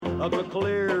of a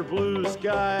clear blue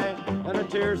sky. And the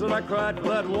tears that I cried for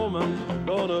that woman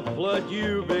gonna flood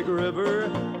you, Big River,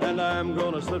 and I'm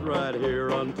gonna sit right here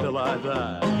until I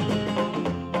die.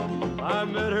 I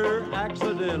met her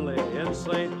accidentally in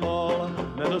St. Paul,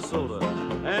 Minnesota,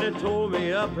 and it tore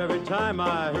me up every time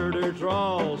I heard her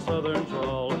drawl, southern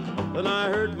drawl. Then I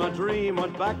heard my dream,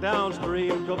 went back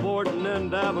downstream, cavorting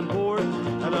in Davenport,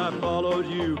 and I followed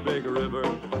you, Big River,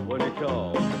 when you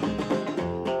called.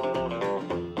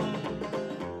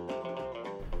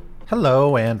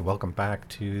 Hello, and welcome back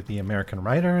to the American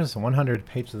Writers 100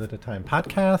 Pages at a Time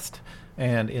podcast.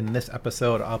 And in this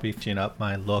episode, I'll be finishing up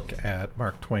my look at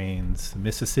Mark Twain's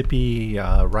Mississippi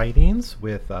writings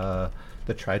with The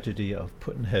Tragedy of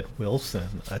Pudd'nhead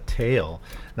Wilson, A Tale.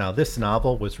 Now, this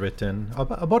novel was written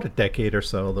about a decade or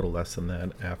so, a little less than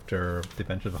that, after The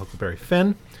Adventures of Huckleberry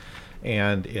Finn.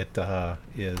 And it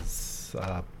is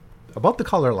about the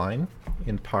color line,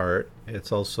 in part.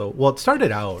 It's also, well, it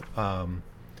started out,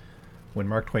 when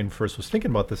Mark Twain first was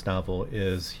thinking about this novel,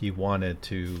 is he wanted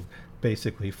to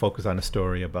basically focus on a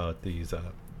story about these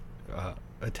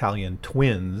Italian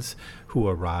twins who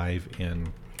arrive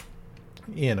in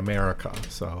America.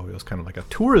 So it was kind of like a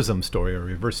tourism story, or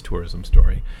reverse tourism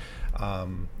story.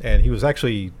 And he was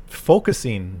actually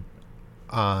focusing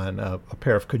on a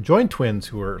pair of conjoined twins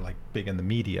who were like big in the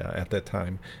media at that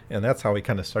time. And that's how he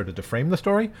kind of started to frame the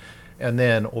story. And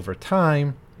then over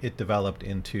time, it developed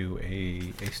into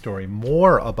a story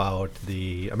more about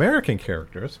the American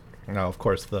characters. Now, of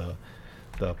course, the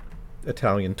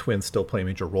Italian twins still play a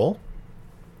major role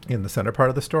in the center part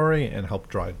of the story and help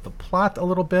drive the plot a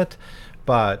little bit,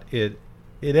 but it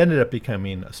ended up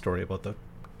becoming a story about the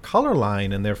color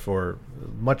line, and therefore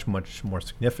much, much more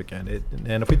significant.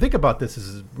 And if we think about this, this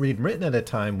is written at a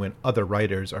time when other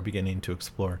writers are beginning to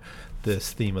explore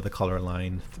this theme of the color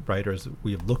line. Writers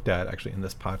we've looked at actually in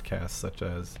this podcast, such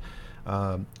as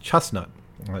Chestnut,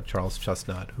 Charles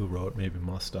Chestnut, who wrote maybe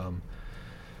most in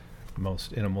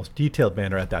a most detailed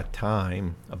manner at that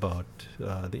time about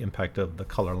the impact of the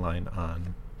color line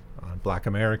on Black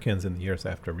Americans in the years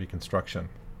after Reconstruction.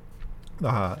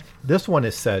 This one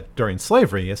is set during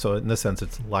slavery, so in this sense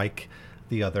it's like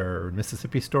the other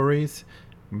Mississippi stories.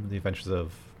 The Adventures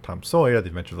of Tom Sawyer, The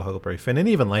Adventures of Huckleberry Finn, and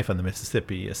even Life on the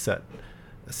Mississippi is set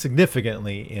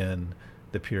significantly in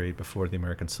the period before the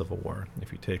American Civil War.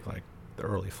 If you take like the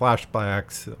early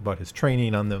flashbacks about his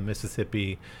training on the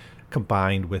Mississippi,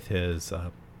 combined with his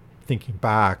thinking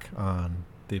back on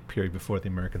the period before the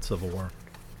American Civil War.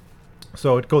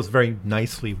 So it goes very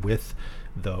nicely with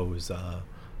those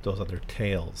other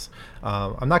tales.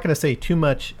 I'm not going to say too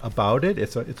much about it.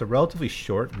 It's a relatively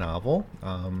short novel,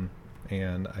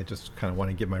 and I just kind of want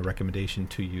to give my recommendation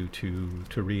to you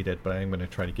to read it, but I'm going to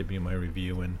try to give you my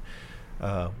review and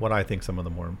what I think some of the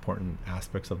more important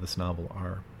aspects of this novel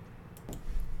are.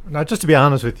 Now, just to be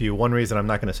honest with you, one reason I'm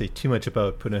not going to say too much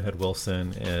about Pudd'nhead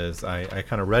Wilson is I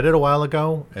kind of read it a while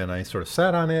ago, and I sort of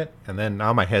sat on it, and then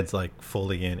now my head's like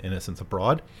fully in Innocents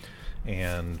Abroad,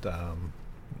 and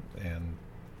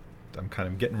I'm kind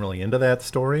of getting really into that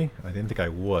story. I didn't think I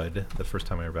would. The first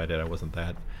time I read it, I wasn't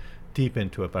that deep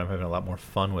into it, but I'm having a lot more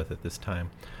fun with it this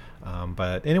time.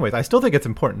 But anyways, I still think it's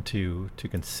important to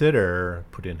consider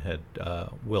Pudd'nhead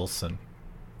Wilson.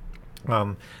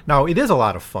 Now, it is a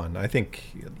lot of fun. I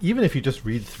think even if you just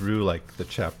read through like the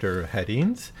chapter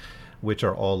headings, which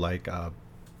are all like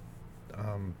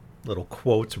little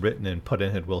quotes written in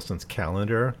Pudd'nhead Wilson's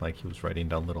calendar, like he was writing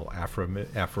down little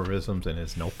aphorisms in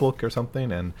his notebook or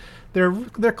something, and they're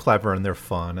clever and they're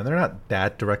fun, and they're not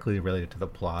that directly related to the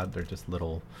plot. They're just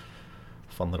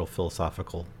fun little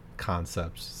philosophical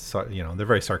concepts. So, they're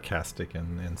very sarcastic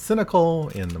and cynical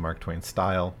in the Mark Twain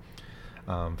style.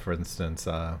 For instance,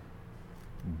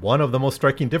 one of the most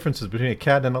striking differences between a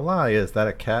cat and a lie is that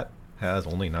a cat has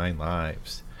only 9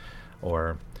 lives.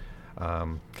 Or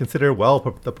consider well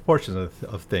the proportions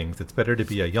of things. It's better to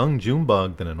be a young June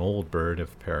bug than an old bird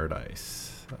of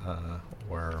paradise.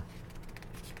 Or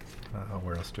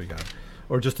where else do we got?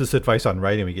 Or just this advice on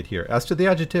writing we get here. As to the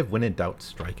adjective, when in doubt,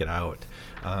 strike it out.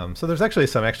 So there's actually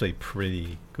some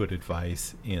pretty good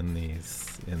advice in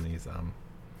these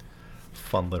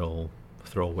fun little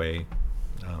throwaway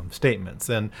statements.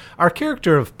 And our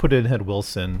character of Pudd'nhead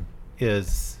Wilson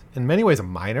is in many ways a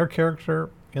minor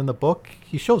character in the book.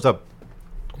 He shows up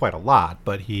quite a lot,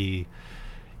 but he's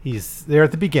there at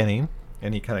the beginning,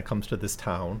 and he kind of comes to this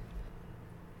town,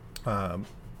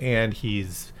 and he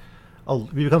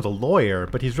becomes a lawyer,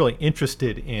 but he's really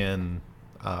interested in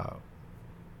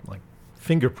like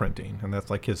fingerprinting, and that's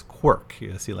like his quirk.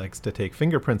 He likes to take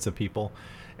fingerprints of people,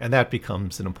 and that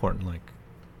becomes an important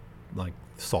like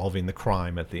solving the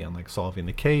crime at the end, like solving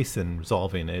the case and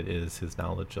resolving it, is his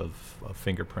knowledge of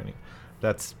fingerprinting.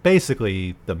 That's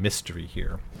basically the mystery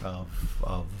here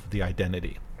of the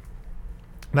identity.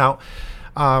 Now,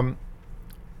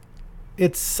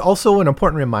 it's also an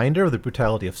important reminder of the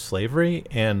brutality of slavery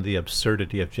and the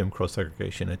absurdity of Jim Crow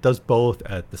segregation. It does both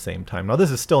at the same time. Now,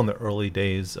 this is still in the early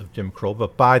days of Jim Crow,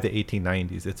 but by the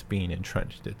 1890s, it's being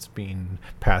entrenched. It's being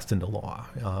passed into law.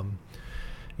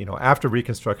 After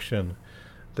Reconstruction,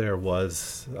 there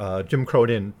was Jim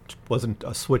Crow wasn't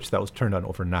a switch that was turned on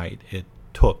overnight. It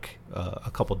took a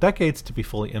couple decades to be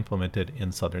fully implemented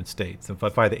in southern states.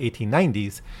 But by the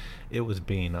 1890s, it was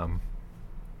being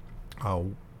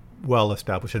well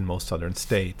established in most southern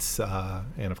states.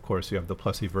 And of course, you have the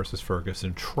Plessy versus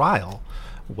Ferguson trial,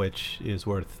 which is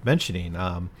worth mentioning.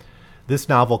 This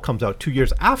novel comes out 2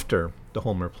 years after the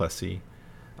Homer Plessy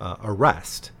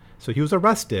arrest. So he was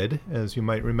arrested, as you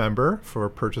might remember, for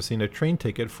purchasing a train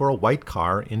ticket for a white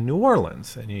car in New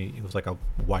Orleans. And it was like a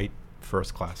white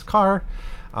first-class car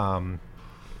at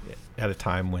a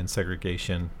time when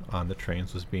segregation on the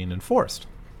trains was being enforced.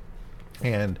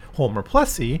 And Homer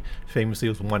Plessy famously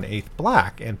was 1/8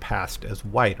 black and passed as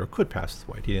white, or could pass as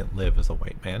white. He didn't live as a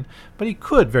white man, but he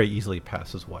could very easily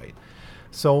pass as white.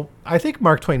 So I think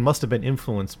Mark Twain must have been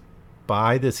influenced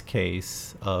by this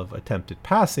case of attempted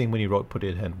passing when he wrote Put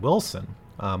It in Wilson.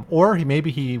 Or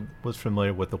maybe he was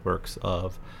familiar with the works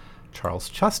of Charles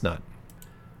Chesnutt.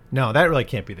 No, that really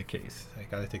can't be the case. I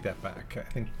got to take that back. I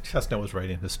think Chestnut was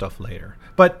writing his stuff later.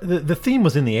 But the theme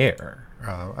was in the air.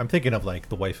 I'm thinking of like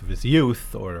The Wife of His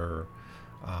Youth or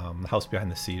The House Behind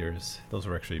the Cedars. Those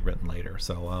were actually written later.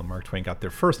 So Mark Twain got there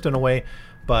first in a way.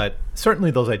 But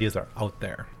certainly those ideas are out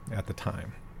there at the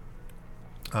time.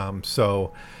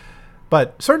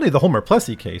 But certainly the Homer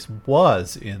Plessy case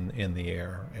was in the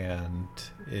air. And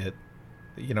it,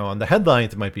 on the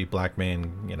headlines, it might be black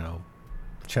man,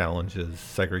 challenges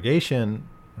segregation.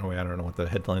 I don't know what the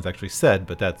headlines actually said,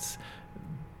 but that's,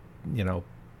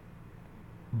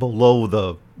 below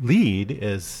the lead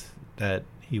is that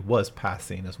he was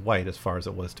passing as white as far as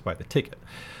it was to buy the ticket.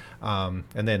 And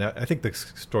then I think the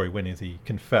story went is he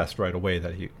confessed right away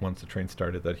that once the train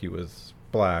started, that he was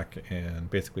black, and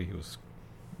basically he was,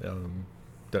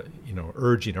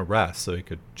 urging arrest so he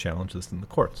could challenge this in the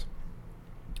courts.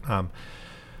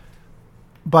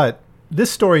 But this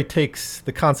story takes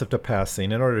the concept of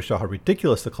passing in order to show how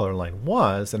ridiculous the color line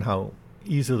was and how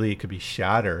easily it could be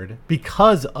shattered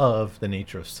because of the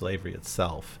nature of slavery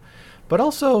itself. But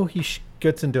also he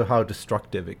gets into how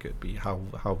destructive it could be,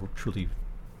 how truly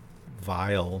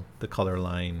vile the color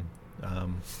line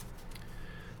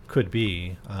could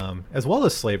be, as well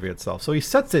as slavery itself. So he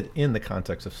sets it in the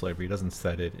context of slavery. He doesn't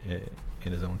set it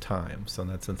in his own time. So in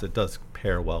that sense, it does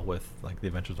pair well with like The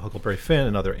Adventures of Huckleberry Finn,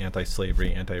 another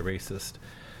anti-slavery, anti-racist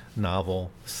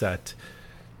novel set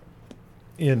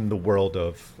in the world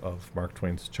of Mark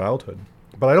Twain's childhood.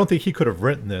 But I don't think he could have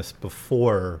written this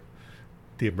before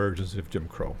the emergence of Jim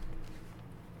Crow.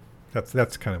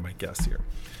 That's kind of my guess here.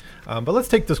 But let's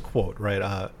take this quote,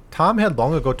 right? Tom had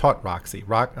long ago taught Roxy.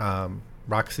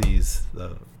 Roxy's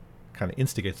kind of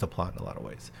instigates the plot in a lot of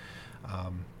ways.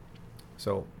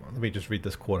 So let me just read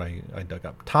this quote I dug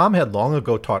up. Tom had long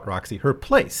ago taught Roxy her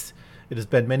place. It has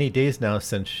been many days now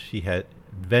since she had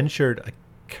ventured a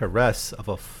caress of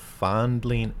a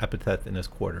fondling epithet in his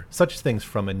quarter. Such things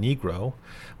from a Negro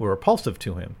were repulsive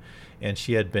to him, and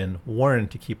she had been warned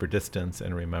to keep her distance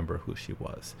and remember who she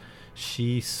was.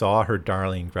 She saw her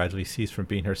darling gradually cease from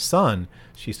being her son.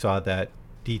 She saw that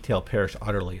detail perish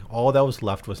utterly. All that was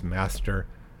left was master,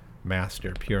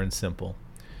 pure and simple.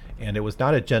 And it was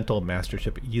not a gentle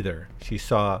mastership either. She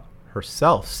saw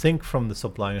herself sink from the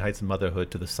sublime heights of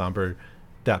motherhood to the somber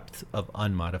depths of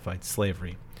unmodified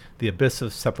slavery. The abyss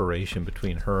of separation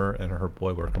between her and her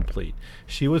boy were complete.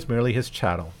 She was merely his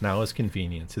chattel, now his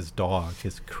convenience, his dog,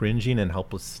 his cringing and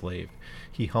helpless slave.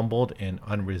 He humbled and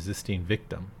unresisting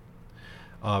victim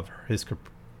of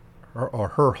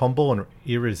her humble and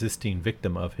irresisting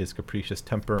victim of his capricious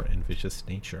temper and vicious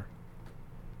nature.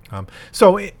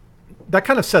 That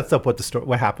kind of sets up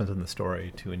what happens in the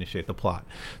story to initiate the plot.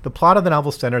 The plot of the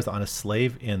novel centers on a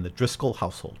slave in the Driscoll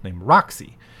household named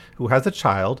Roxy, who has a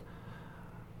child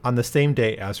on the same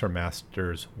day as her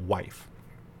master's wife.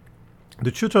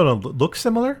 The two children look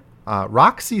similar.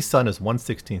 Roxy's son is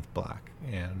 1/16 black,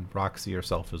 and Roxy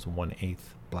herself is 1/8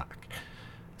 black.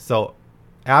 So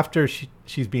after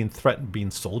she's being threatened, being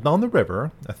sold down the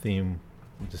river, a theme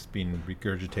just being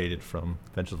regurgitated from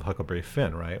Adventures of Huckleberry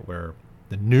Finn, right, where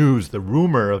the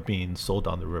rumor of being sold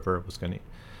down the river was going to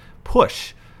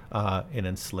push an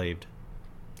enslaved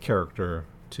character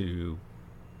to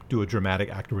do a dramatic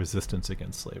act of resistance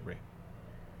against slavery.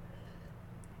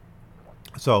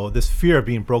 So this fear of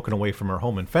being broken away from her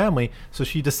home and family, so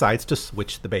she decides to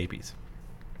switch the babies.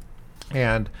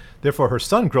 And therefore her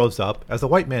son grows up as a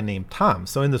white man named Tom.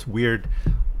 So in this weird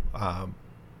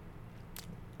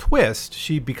twist,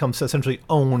 she becomes essentially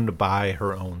owned by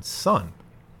her own son.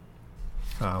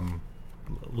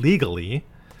 Legally,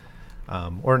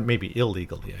 or maybe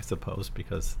illegally, I suppose,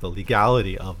 because the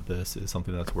legality of this is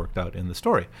something that's worked out in the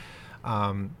story.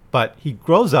 But he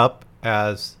grows up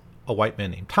as a white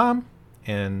man named Tom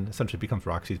and essentially becomes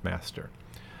Roxy's master.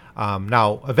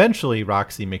 Now, eventually,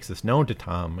 Roxy makes this known to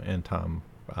Tom, and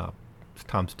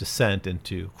Tom's descent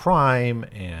into crime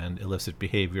and illicit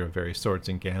behavior of various sorts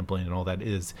and gambling and all that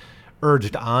is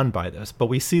urged on by this. But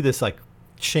we see this like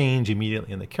change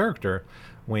immediately in the character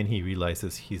when he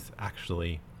realizes he's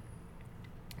actually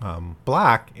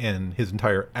black, and his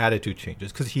entire attitude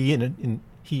changes because he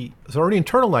has already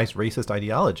internalized racist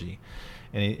ideology,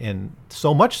 and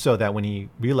so much so that when he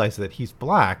realizes that he's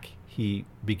black, he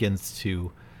begins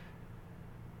to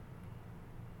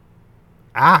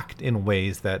act in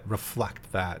ways that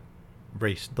reflect the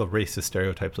racist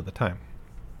stereotypes of the time.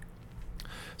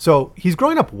 So he's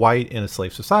growing up white in a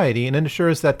slave society, and it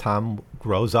ensures that Tom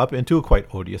grows up into a quite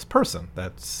odious person.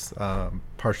 That's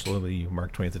partially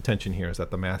Mark Twain's intention here, is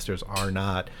that the masters are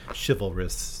not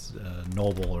chivalrous,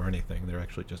 noble, or anything. They're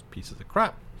actually just pieces of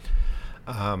crap.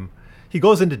 He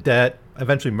goes into debt,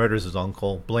 eventually murders his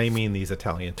uncle, blaming these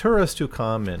Italian tourists who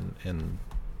come and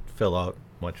fill out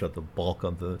much of the bulk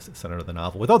of the center of the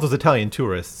novel. Without those Italian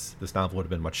tourists, this novel would have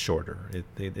been much shorter.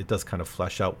 It does kind of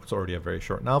flesh out what's already a very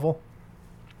short novel.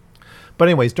 But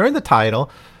anyways, during the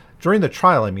trial,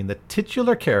 the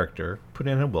titular character,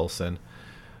 Punana Wilson,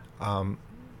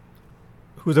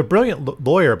 who's a brilliant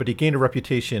lawyer, but he gained a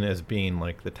reputation as being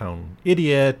like the town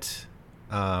idiot,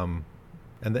 and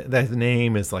that his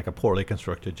name is like a poorly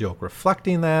constructed joke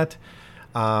reflecting that.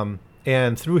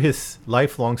 And through his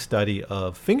lifelong study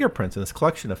of fingerprints and this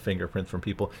collection of fingerprints from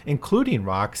people, including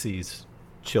Roxy's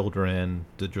children,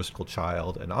 the Driscoll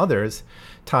child, and others,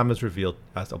 Tom is revealed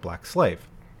as a black slave,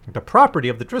 the property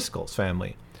of the Driscolls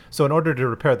family. So in order to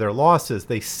repair their losses,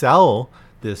 they sell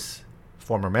this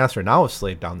former master, now a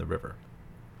slave, down the river.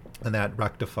 And that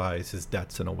rectifies his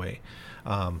debts in a way.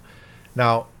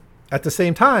 Now, at the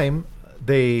same time,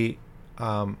 they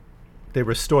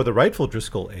restore the rightful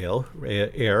Driscoll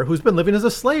heir, who's been living as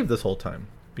a slave this whole time,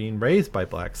 being raised by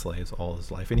black slaves all his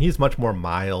life. And he's much more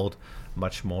mild,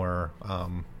 much more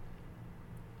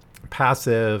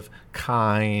passive,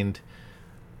 kind,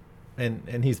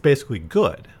 and he's basically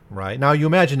good, right? Now, you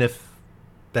imagine if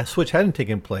that switch hadn't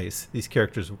taken place, these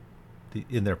characters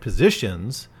in their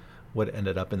positions would have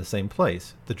ended up in the same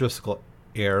place. The Driscoll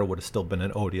heir would have still been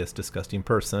an odious, disgusting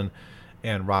person,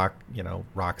 and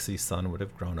Roxy's son would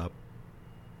have grown up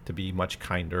to be much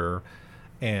kinder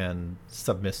and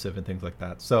submissive and things like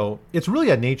that. So it's really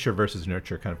a nature versus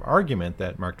nurture kind of argument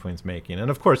that Mark Twain's making.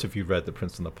 And of course, if you've read The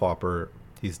Prince and the Pauper,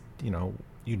 he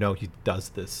does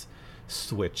this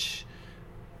switch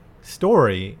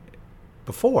story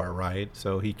before, right?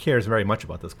 So he cares very much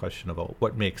about this question about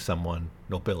what makes someone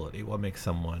nobility, what makes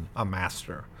someone a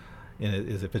master. And it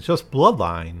is, if it's just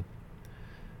bloodline,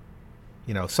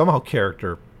 somehow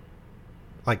character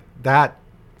like that,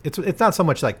 it's not so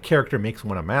much like character makes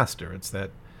one a master, it's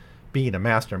that being a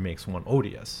master makes one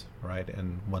odious, right?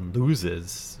 And one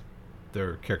loses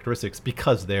their characteristics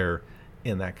because they're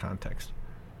in that context.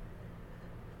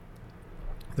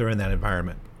 They're in that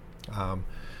environment.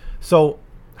 So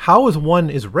how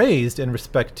one is raised in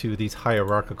respect to these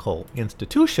hierarchical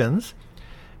institutions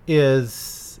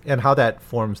and how that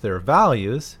forms their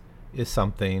values is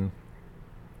something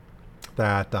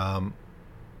that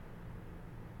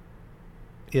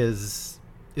is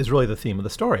really the theme of the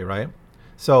story, right?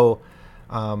 So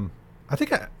I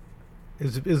think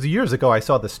it was years ago I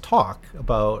saw this talk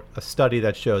about a study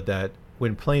that showed that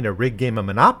when playing a rigged game of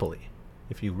Monopoly,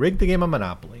 if you rig the game of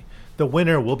Monopoly, the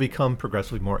winner will become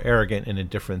progressively more arrogant and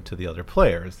indifferent to the other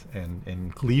players,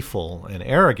 and gleeful and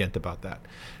arrogant about that.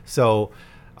 So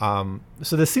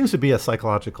this seems to be a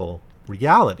psychological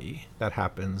reality that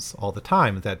happens all the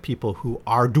time, that people who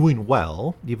are doing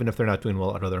well, even if they're not doing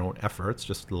well out of their own efforts,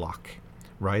 just luck,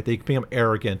 right? They become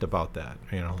arrogant about that.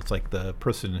 It's like the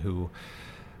person who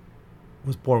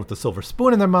was born with a silver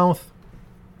spoon in their mouth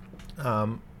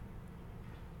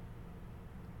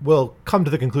will come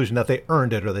to the conclusion that they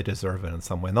earned it or they deserve it in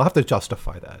some way. And they'll have to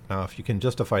justify that. Now, if you can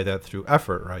justify that through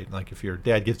effort, right? Like if your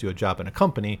dad gives you a job in a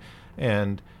company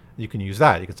and you can use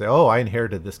that. You can say, oh, I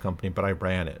inherited this company, but I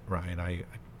ran it, right? I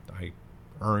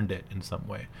earned it in some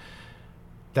way.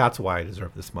 That's why I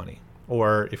deserve this money.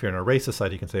 Or if you're in a race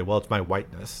society, you can say, well, it's my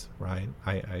whiteness, right?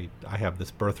 I have this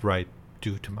birthright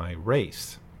due to my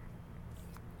race.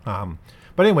 But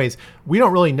anyways, we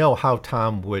don't really know how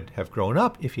Tom would have grown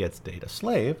up if he had stayed a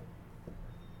slave.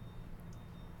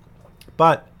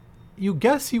 But you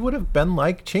guess he would have been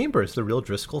like Chambers, the real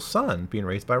Driscoll's son, being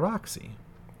raised by Roxy,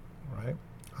 right?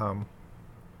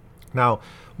 Now,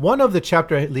 one of the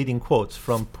chapter leading quotes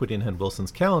from Pudd'nhead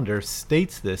Wilson's calendar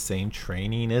states this, saying,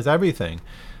 training is everything.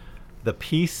 The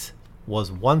piece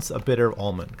was once a bitter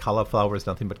almond. Cauliflower is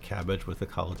nothing but cabbage with a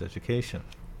college education.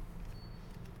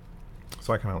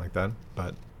 So I kind of like that,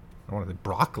 but I want to say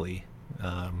broccoli,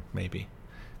 maybe,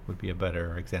 would be a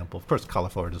better example. Of course,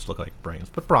 cauliflower just look like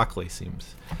brains, but broccoli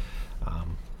seems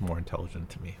more intelligent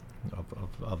to me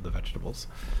of the vegetables.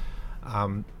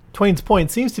 Twain's point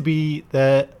seems to be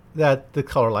that the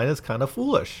color line is kind of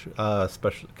foolish,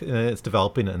 especially it's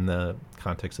developing in the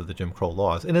context of the Jim Crow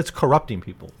laws, and it's corrupting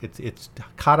people. It's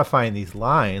codifying these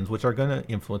lines, which are going to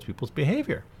influence people's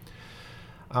behavior.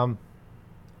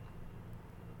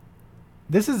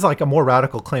 This is like a more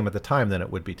radical claim at the time than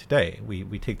it would be today.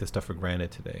 We take this stuff for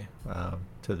granted today,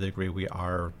 to the degree we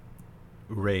are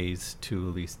raised to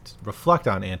at least reflect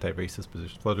on anti-racist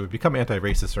positions. Whether we become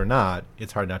anti-racist or not,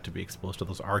 it's hard not to be exposed to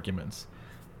those arguments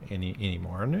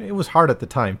anymore. And it was hard at the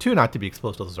time too not to be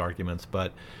exposed to those arguments,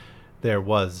 but there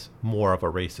was more of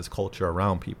a racist culture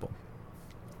around people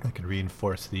that could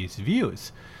reinforce these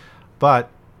views. But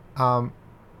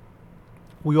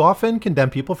we often condemn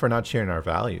people for not sharing our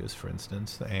values, for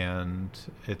instance, and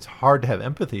it's hard to have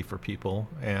empathy for people,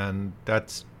 and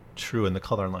that's true in the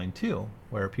color line too,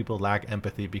 where people lack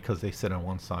empathy because they sit on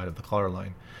one side of the color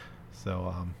line.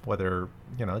 So whether,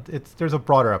 there's a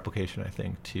broader application, I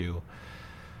think, to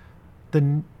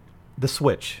the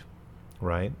switch,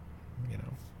 right?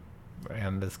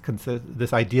 And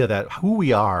this idea that who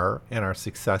we are and our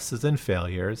successes and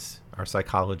failures, our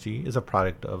psychology, is a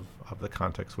product of the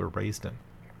context we're raised in.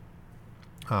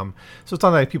 So it's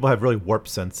not like people have really warped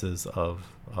senses of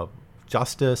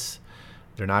justice.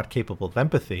 They're not capable of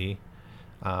empathy,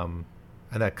 and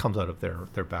that comes out of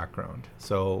their background.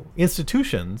 So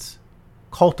institutions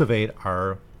cultivate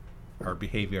our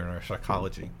behavior and our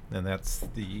psychology, and that's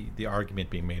the argument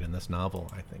being made in this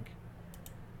novel, I think.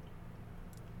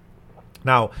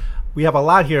 Now, we have a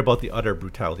lot here about the utter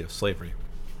brutality of slavery.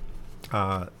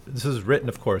 This is written,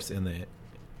 of course, in the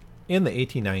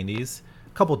 1890s,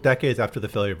 a couple decades after the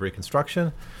failure of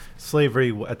Reconstruction.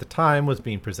 Slavery at the time was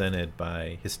being presented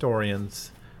by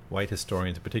historians, white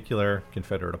historians in particular,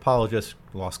 Confederate apologists,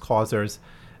 lost causers,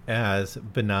 as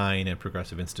benign and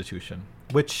progressive institution,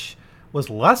 which was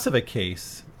less of a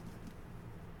case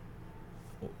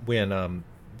when the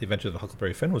Adventure of the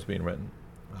Huckleberry Finn was being written.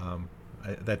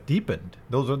 That deepened.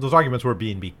 Those arguments were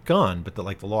being begun, but the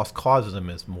lost causism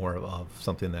is more of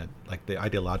something that, like, the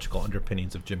ideological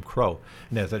underpinnings of Jim Crow.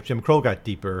 And as that Jim Crow got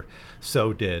deeper,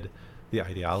 so did the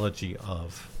ideology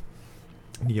of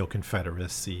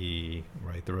neo-Confederacy,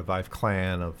 right? The revived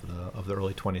Klan of the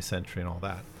early 20th century and all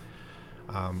that.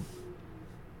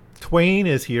 Twain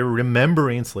is here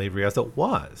remembering slavery as it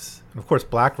was. And of course,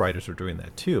 black writers are doing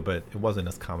that too, but it wasn't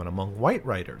as common among white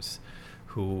writers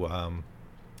who,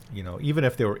 even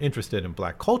if they were interested in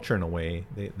black culture in a way,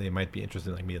 they might be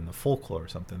interested maybe in the folklore or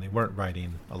something. They weren't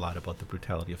writing a lot about the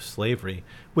brutality of slavery,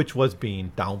 which was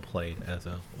being downplayed as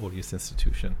a odious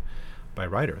institution by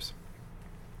writers.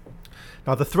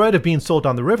 Now, the threat of being sold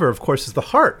down the river, of course, is the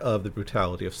heart of the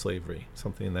brutality of slavery,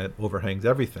 something that overhangs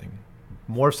everything.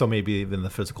 More so maybe than the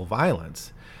physical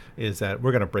violence, is that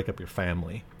we're going to break up your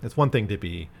family. It's one thing to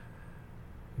be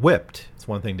whipped. It's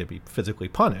one thing to be physically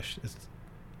punished.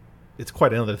 It's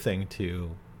quite another thing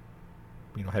to,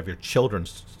 have your children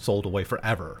sold away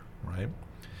forever, right?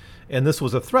 And this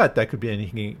was a threat that could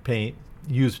be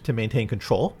used to maintain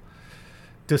control,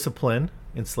 discipline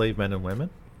enslaved men and women,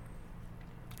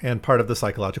 and part of the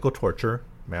psychological torture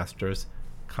masters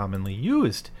commonly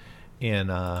used in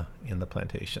the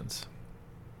plantations.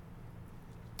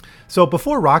 So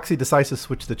before Roxy decides to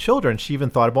switch the children, she even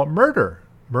thought about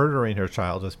murdering her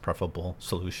child as preferable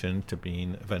solution to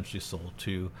being eventually sold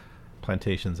to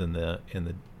plantations in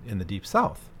the Deep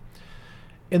South.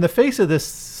 In the face of this,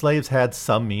 slaves had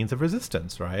some means of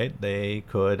resistance, right? They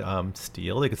could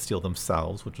steal. They could steal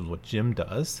themselves, which is what Jim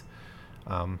does.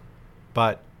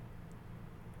 But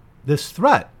this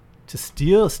threat to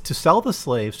sell the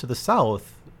slaves to the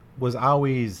South was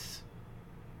always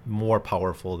more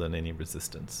powerful than any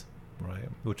resistance, right?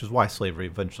 Which is why slavery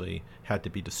eventually had to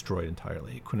be destroyed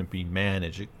entirely. It couldn't be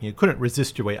managed. You couldn't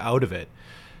resist your way out of it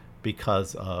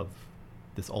because of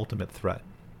this ultimate threat.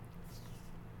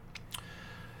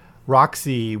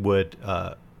 Roxy would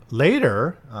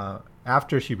later,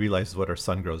 after she realizes what her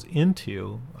son grows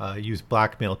into, use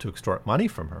blackmail to extort money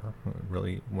from her.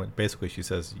 Really, basically she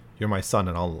says, "You're my son,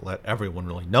 and I'll let everyone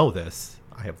really know this.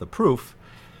 I have the proof."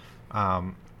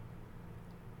 And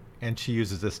she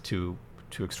uses this to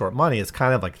extort money. It's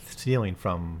kind of like stealing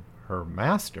from her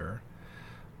master.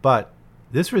 But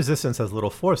this resistance has little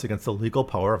force against the legal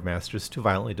power of masters to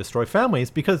violently destroy families,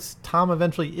 because Tom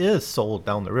eventually is sold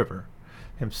down the river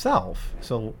himself.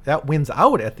 So that wins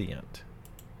out at the end.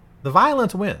 The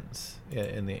violence wins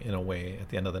in a way at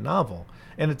the end of the novel.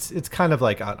 And it's kind of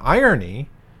like an irony,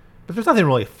 but there's nothing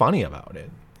really funny about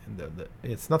it.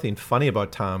 It's nothing funny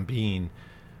about Tom being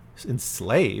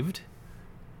enslaved,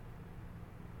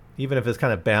 even if it's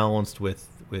kind of balanced with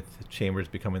Chambers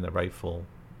becoming the rightful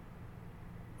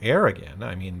heir again.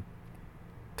 I mean,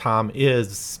 Tom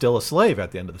is still a slave at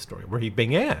the end of the story, where he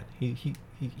began.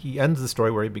 He ends the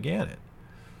story where he began it.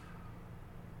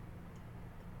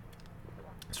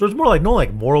 So it's more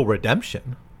like moral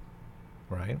redemption,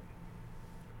 right?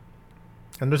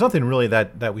 And there's nothing really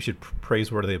that we should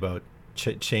praiseworthy about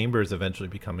Chambers eventually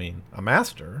becoming a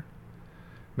master.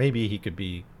 Maybe he could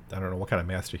be, I don't know what kind of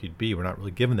master he'd be. We're not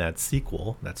really given that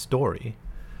sequel, that story.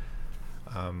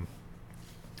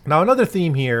 Now, another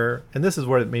theme here, and this is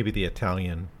where maybe the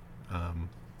Italian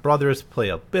brothers play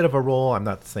a bit of a role. I'm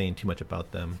not saying too much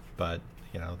about them, but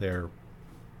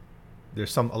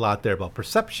there's a lot there about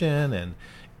perception and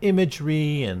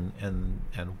imagery and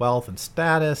wealth and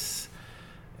status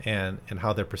and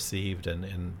how they're perceived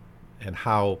and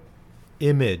how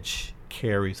image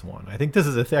carries one. I think this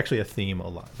is actually a theme a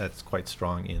lot that's quite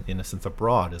strong in Innocents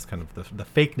Abroad, is kind of the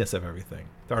fakeness of everything,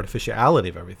 the artificiality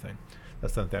of everything.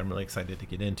 That's something I'm really excited to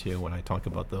get into when I talk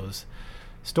about those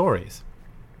stories.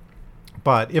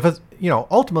 But if it's,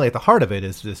 ultimately at the heart of it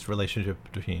is this relationship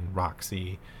between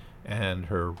Roxy and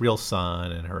her real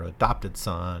son and her adopted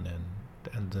son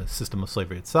and the system of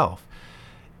slavery itself.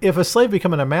 If a slave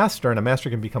becoming a master and a master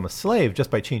can become a slave just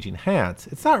by changing hats,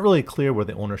 it's not really clear where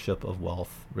the ownership of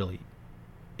wealth really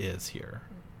is here.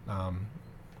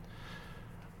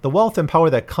 The wealth and power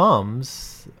that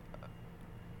comes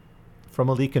from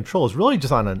elite control is really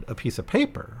just on a piece of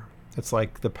paper. It's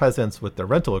like the peasants with their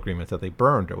rental agreements that they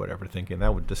burned or whatever, thinking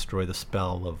that would destroy the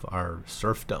spell of our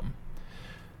serfdom,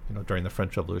 during the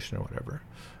French Revolution or whatever.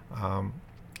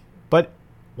 But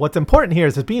what's important here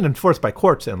is it's being enforced by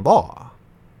courts and law,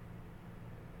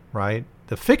 right?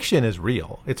 The fiction is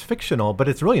real. It's fictional, but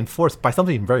it's really enforced by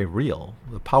something very real,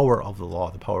 the power of the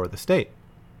law, the power of the state.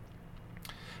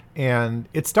 And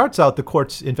it starts out the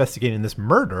courts investigating this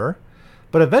murder,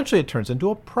 but eventually it turns into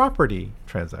a property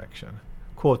transaction.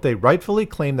 Quote, "They rightfully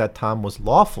claim that Tom was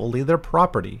lawfully their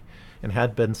property and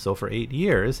had been so for 8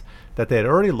 years, that they had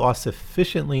already lost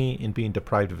sufficiently in being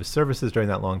deprived of his services during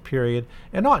that long period,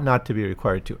 and ought not to be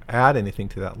required to add anything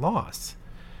to that loss.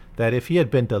 That if he had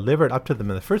been delivered up to them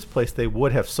in the first place, they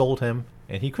would have sold him,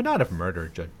 and he could not have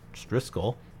murdered Judge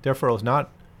Driscoll. Therefore, it was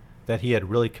not that he had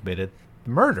really committed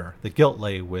murder. The guilt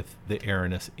lay with the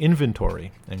erroneous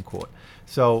inventory," end quote.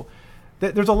 So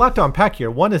there's a lot to unpack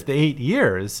here. One is the 8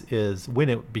 years is when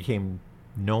it became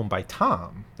known by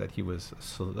Tom that he was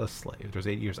a slave. There's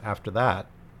 8 years after that.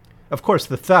 Of course,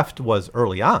 the theft was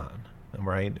early on,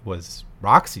 right?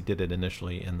 Roxy did it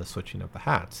initially in the switching of the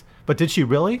hats. But did she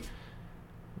really?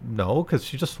 No, because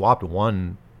she just swapped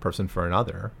one person for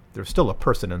another. There's still a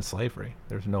person in slavery.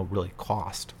 There's no really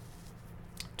cost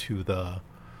to the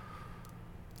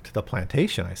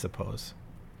plantation, I suppose.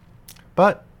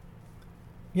 But,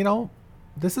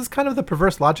 this is kind of the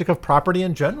perverse logic of property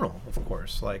in general, of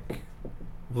course. Like,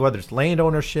 whether it's land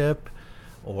ownership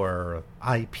or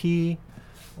IP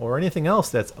or anything else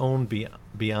that's owned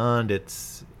beyond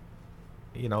its,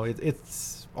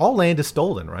 it's all land is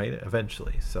stolen, right?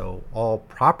 Eventually. So all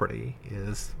property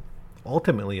is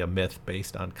ultimately a myth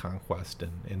based on conquest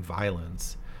and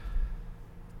violence.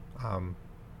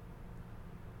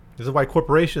 This is why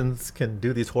corporations can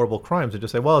do these horrible crimes and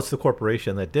just say, well, it's the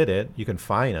corporation that did it. You can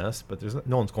fine us, but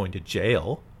no one's going to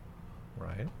jail,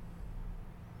 right?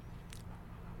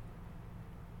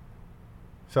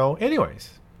 So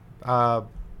anyways, I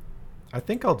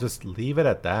think I'll just leave it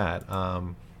at that.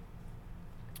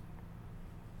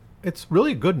 It's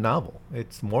really a good novel.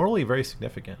 It's morally very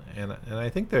significant, and I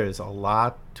think there's a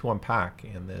lot to unpack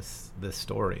in this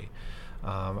story.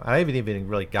 I haven't even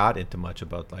really got into much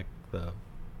about like the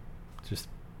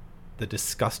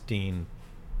disgusting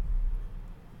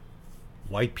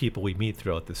white people we meet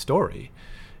throughout the story.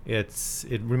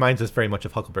 It reminds us very much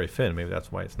of Huckleberry Finn. Maybe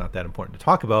that's why it's not that important to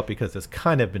talk about, because it's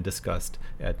kind of been discussed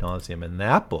ad nauseum in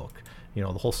that book. The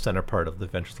whole center part of the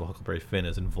Adventures of Huckleberry Finn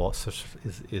is involved,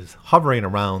 is hovering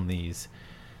around these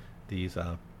these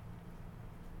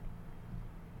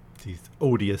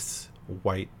odious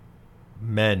white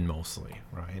men mostly,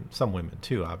 right? Some women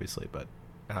too, obviously, but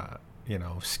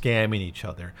scamming each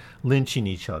other, lynching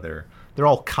each other. They're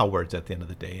all cowards at the end of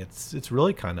the day. It's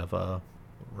really kind of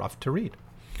rough to read.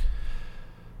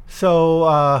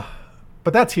 So,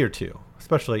 but that's here too,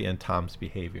 especially in Tom's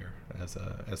behavior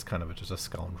as kind of just a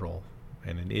scoundrel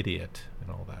and an idiot and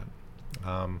all that.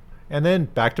 And then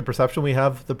back to perception, we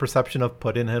have the perception of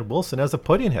Puddinhead Wilson as a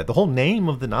Puddinghead. The whole name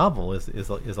of the novel is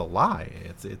a lie.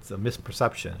 It's a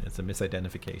misperception. It's a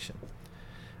misidentification.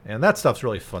 And that stuff's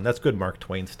really fun. That's good Mark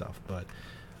Twain stuff. But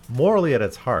morally at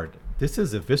its heart, this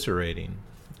is eviscerating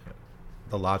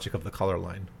the logic of the color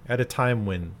line at a time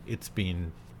when it's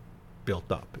being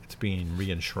built up. It's being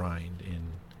re-enshrined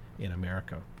in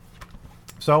America.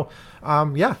 So,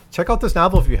 check out this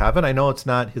novel if you haven't. I know it's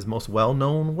not his most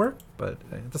well-known work, but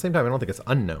at the same time, I don't think it's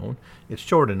unknown. It's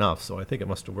short enough, so I think it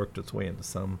must have worked its way into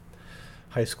some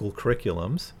high school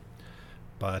curriculums.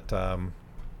 But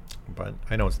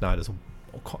I know it's not as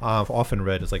often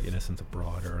read as like Innocents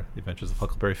Abroad or The Adventures of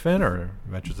Huckleberry Finn or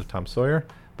Adventures of Tom Sawyer.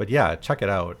 But yeah, check it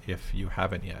out if you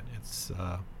haven't yet. It's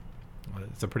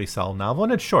a pretty solid novel,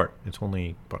 and it's short. It's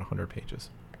only about 100 pages.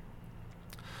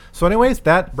 So anyways,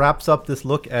 that wraps up this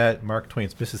look at Mark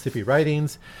Twain's Mississippi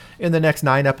writings. In the next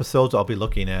 9 episodes, I'll be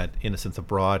looking at Innocents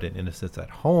Abroad and Innocents at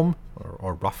Home,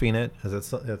 or Roughing It, as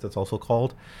it's also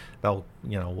called. We'll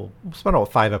spend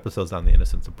about 5 episodes on the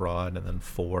Innocents Abroad and then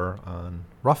 4 on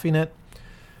Roughing It.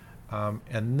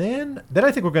 And then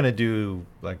I think we're going to do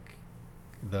like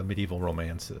the medieval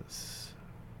romances.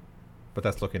 But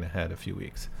that's looking ahead a few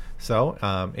weeks.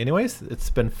 So anyways, it's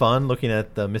been fun looking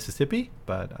at the Mississippi,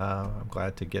 but I'm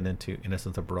glad to get into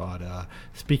Innocents Abroad.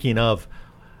 Speaking of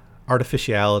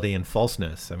artificiality and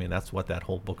falseness, I mean, that's what that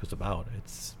whole book is about.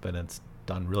 It's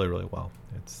done really, really well.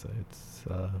 It's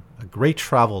a great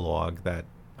travelogue that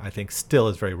I think still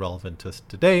is very relevant to us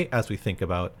today as we think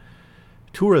about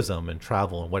tourism and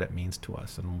travel and what it means to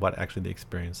us and what actually the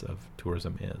experience of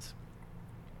tourism is.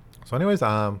 So anyways,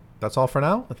 that's all for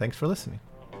now. Thanks for listening.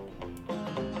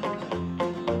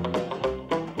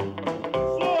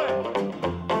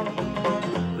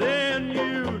 Then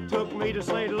you took me to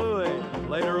St. Louis,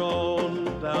 later on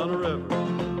down the river.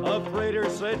 A freighter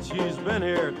said she's been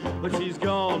here, but she's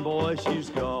gone, boy,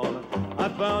 she's gone. I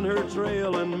found her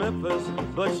trail in Memphis,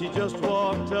 but she just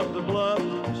walked up the bluff.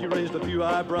 She raised a few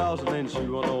eyebrows and then she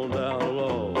went on down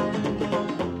low.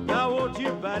 Now won't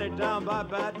you bat it down by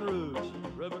Baton Rouge,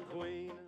 River Queen?